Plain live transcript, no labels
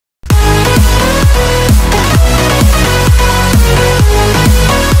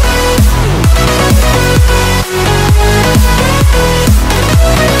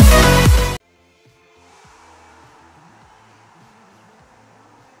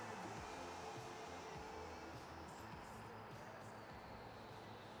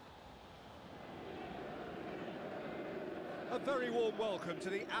very warm welcome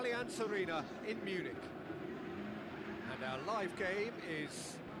to the Allianz Arena in Munich. And our live game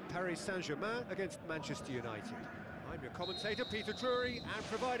is Paris Saint-Germain against Manchester United. I'm your commentator, Peter Drury, and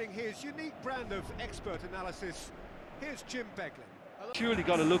providing his unique brand of expert analysis, here's Jim Beglin. Surely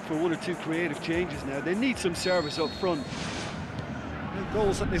got to look for one or two creative changes now. They need some service up front. No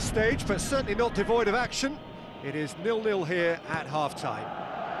goals at this stage, but certainly not devoid of action. It is 0-0 here at half-time.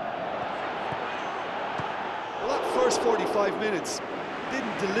 Well, that first 45 minutes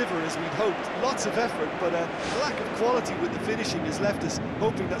didn't deliver as we'd hoped. Lots of effort, but a lack of quality with the finishing has left us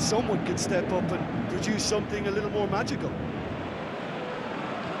hoping that someone can step up and produce something a little more magical.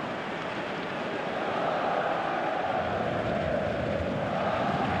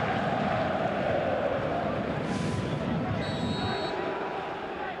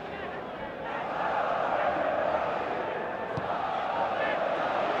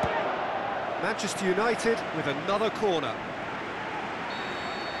 Manchester United with another corner.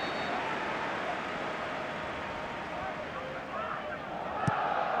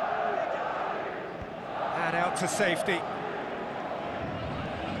 And out to safety.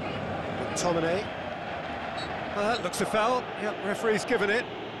 McTominay. That looks a foul. Yep, referee's given it.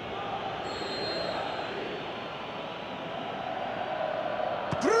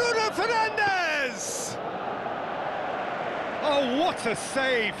 Bruno Fernandes! Oh, what a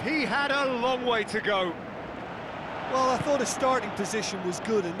save! He had a long way to go. Well, I thought his starting position was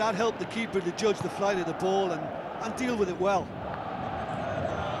good, and that helped the keeper to judge the flight of the ball and deal with it well.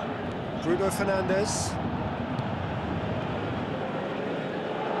 Bruno Fernandes.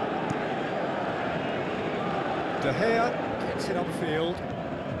 De Gea gets it upfield.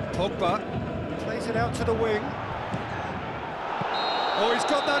 Pogba plays it out to the wing. Oh, he's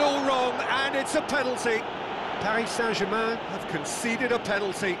got that all wrong, and it's a penalty. Paris Saint-Germain have conceded a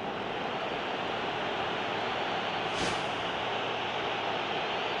penalty.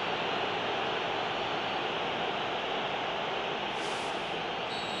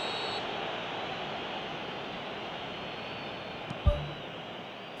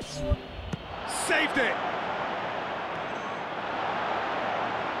 Saved it!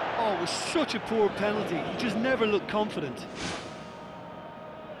 Oh, it was such a poor penalty. He just never looked confident.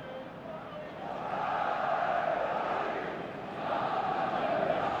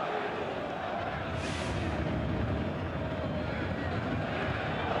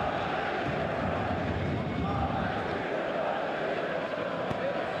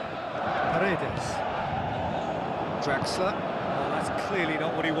 Draxler. Oh, that's clearly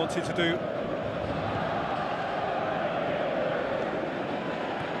not what he wanted to do.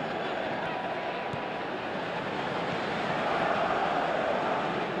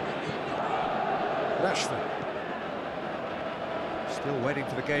 Rashford. Still waiting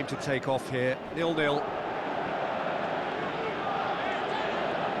for the game to take off here. 0-0.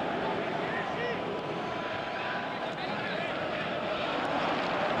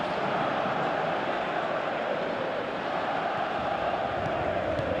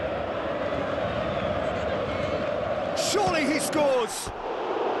 Surely he scores!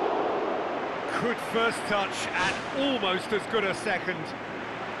 Good first touch and almost as good a second.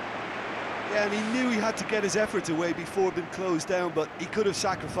 Yeah, and he knew he had to get his efforts away before being closed down, but he could have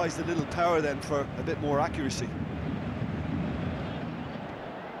sacrificed a little power then for a bit more accuracy.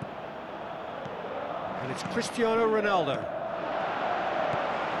 And it's Cristiano Ronaldo.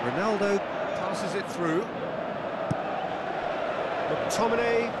 Ronaldo passes it through.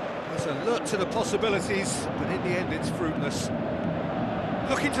 McTominay is alert to the possibilities, but in the end it's fruitless.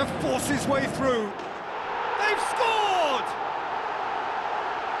 Looking to force his way through. They've scored!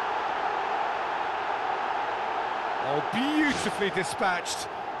 Oh, beautifully dispatched.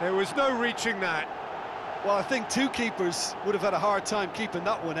 There was no reaching that. Well, I think two keepers would have had a hard time keeping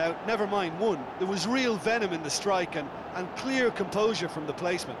that one out, never mind one. There was real venom in the strike and clear composure from the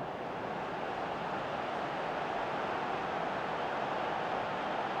placement.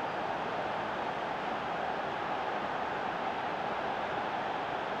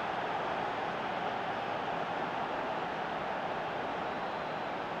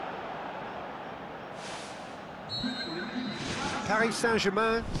 Paris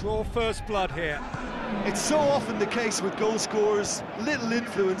Saint-Germain draw first blood here. It's so often the case with goal scorers, little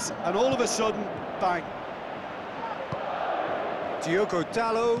influence, and all of a sudden, bang. Diogo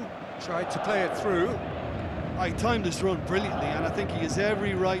Dalot tried to play it through. He timed his run brilliantly, and I think he has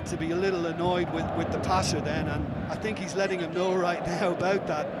every right to be a little annoyed with the passer then, and I think he's letting him know right now about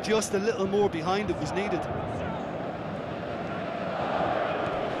that. Just a little more behind it was needed.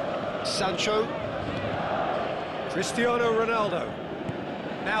 Sancho. Cristiano Ronaldo.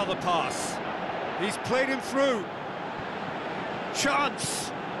 Now the pass. He's played him through.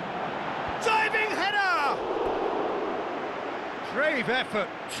 Chance! Diving header! Brave effort,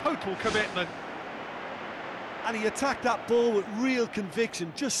 total commitment. And he attacked that ball with real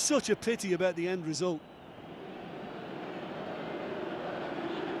conviction. Just such a pity about the end result.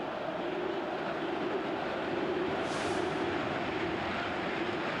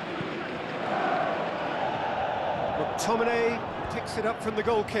 McTominay picks it up from the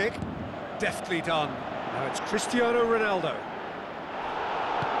goal kick. Deftly done. Now it's Cristiano Ronaldo.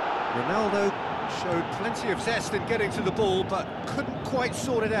 Ronaldo showed plenty of zest in getting to the ball, but couldn't quite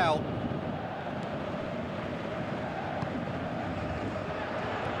sort it out.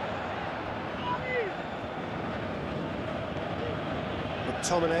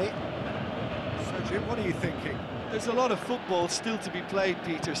 McTominay. So Jim, what are you thinking? There's a lot of football still to be played,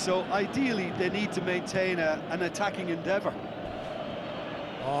 Peter, so ideally they need to maintain an attacking endeavour.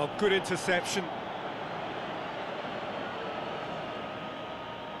 Oh, good interception.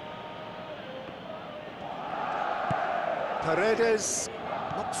 Paredes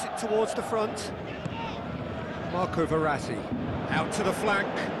knocks it towards the front. Marco Verratti out to the flank.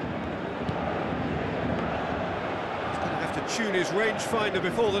 He's going to have to tune his rangefinder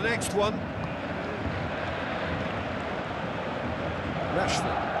before the next one.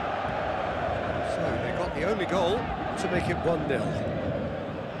 Rashford. So they got the only goal to make it 1-0.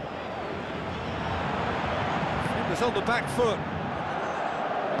 It was on the back foot.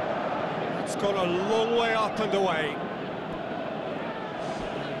 It's gone a long way up and away.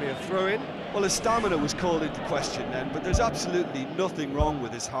 Be a throw-in. Well, his stamina was called into question then, but there's absolutely nothing wrong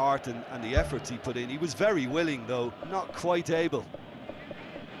with his heart and the efforts he put in. He was very willing, though, not quite able.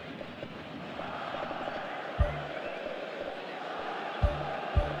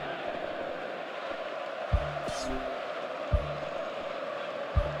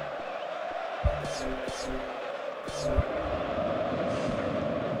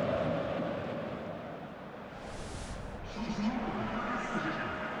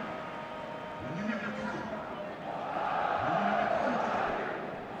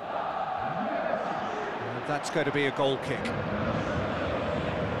 That's going to be a goal kick.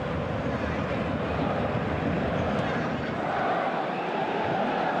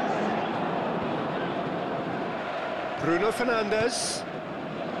 Bruno Fernandes.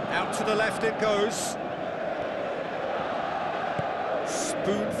 Out to the left it goes.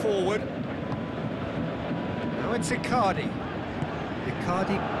 Spoon forward. Now it's Icardi.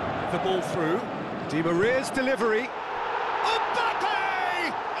 Icardi the ball through. Di Maria's delivery.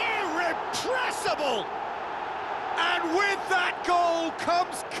 Mbappe! Irrepressible! And with that goal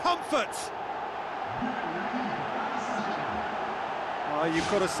comes comfort. You've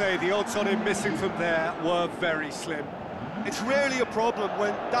got to say the odds on him missing from there were very slim. It's rarely a problem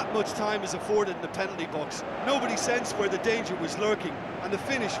when that much time is afforded in the penalty box. Nobody sensed where the danger was lurking, and the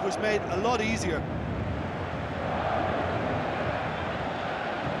finish was made a lot easier.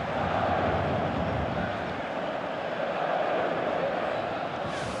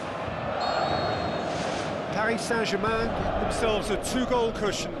 Paris Saint-Germain get themselves a 2-goal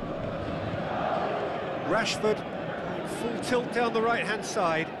cushion. Rashford going full tilt down the right-hand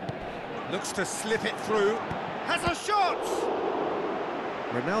side. Looks to slip it through. Has a shot!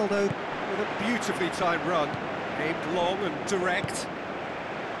 Ronaldo with a beautifully timed run. Aimed long and direct.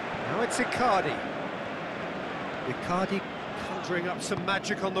 Now it's Icardi. Icardi conjuring up some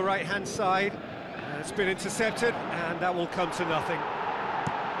magic on the right-hand side. It's been intercepted, and that will come to nothing.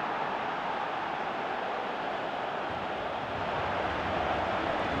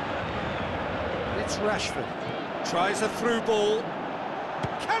 It's Rashford. Tries a through ball.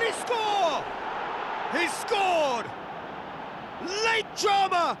 Can he score? He's scored! Late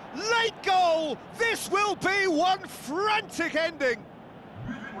drama, late goal! This will be one frantic ending!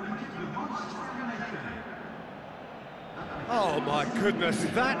 Oh my goodness,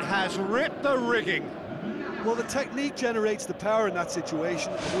 that has ripped the rigging. Well, the technique generates the power in that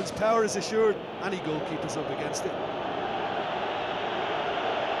situation. Once power is assured, any goalkeeper's up against it.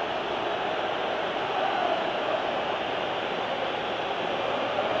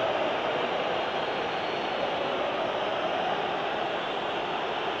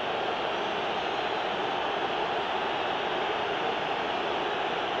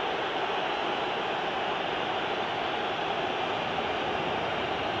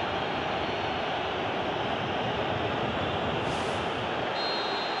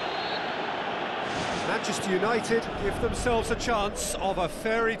 Manchester United give themselves a chance of a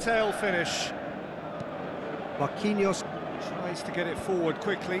fairy tale finish. Marquinhos tries to get it forward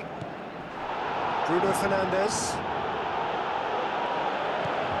quickly. Bruno Fernandes.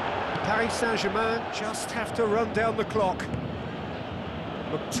 Paris Saint-Germain just have to run down the clock.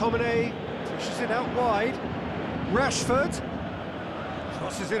 McTominay pushes it out wide. Rashford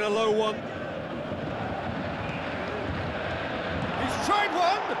crosses in a low one. He's tried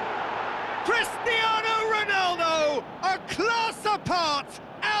one! Cristiano Ronaldo, a class apart,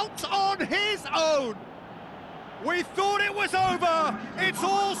 out on his own. We thought it was over. It's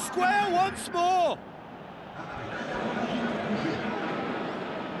all square once more.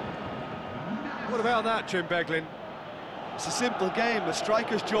 What about that, Jim Beglin? It's a simple game. A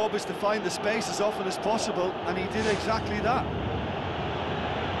striker's job is to find the space as often as possible, and he did exactly that.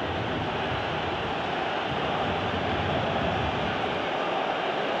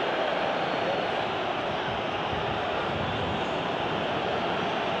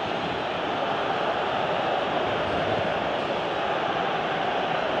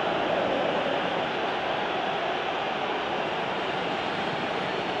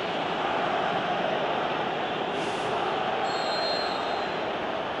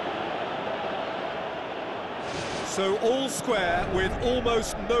 So all square with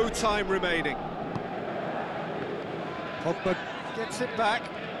almost no time remaining. Pogba gets it back.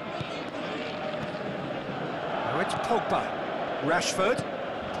 Now it's Pogba. Rashford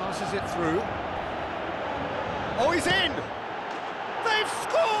passes it through. Oh, he's in! They've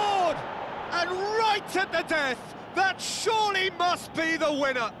scored! And right at the death, that surely must be the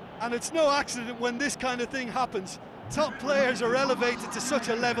winner. And it's no accident when this kind of thing happens. Top players are elevated to such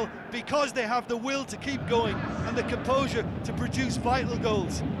a level because they have the will to keep going and the composure to produce vital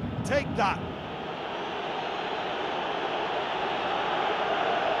goals. Take that.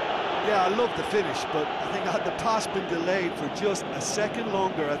 Yeah, I love the finish, but I think had the pass been delayed for just a second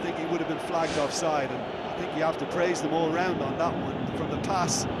longer, I think he would have been flagged offside, and I think you have to praise them all round on that one, from the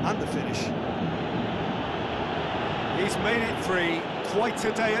pass and the finish. He's made it three. Quite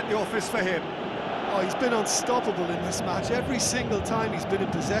a day at the office for him. Oh, he's been unstoppable in this match. Every single time he's been in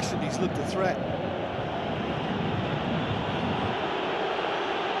possession, he's looked a threat.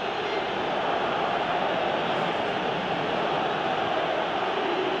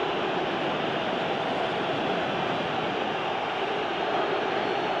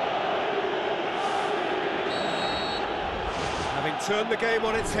 Having turned the game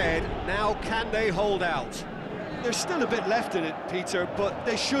on its head, now can they hold out? There's still a bit left in it, Peter, but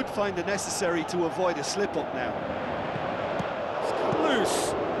they should find the necessary to avoid a slip-up now. It's come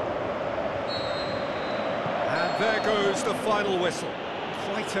loose. And there goes the final whistle.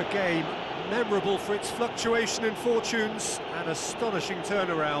 Quite a game, memorable for its fluctuation in fortunes and astonishing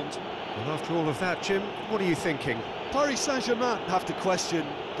turnaround. Well, after all of that, Jim, what are you thinking? Paris Saint-Germain have to question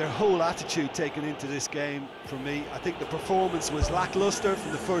their whole attitude taken into this game. For me, I think the performance was lacklustre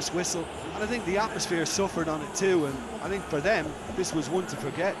from the first whistle, and I think the atmosphere suffered on it too, and I think for them this was one to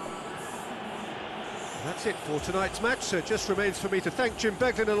forget. That's it for tonight's match, so it just remains for me to thank Jim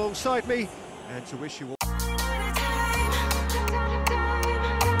Beglin alongside me and to wish you all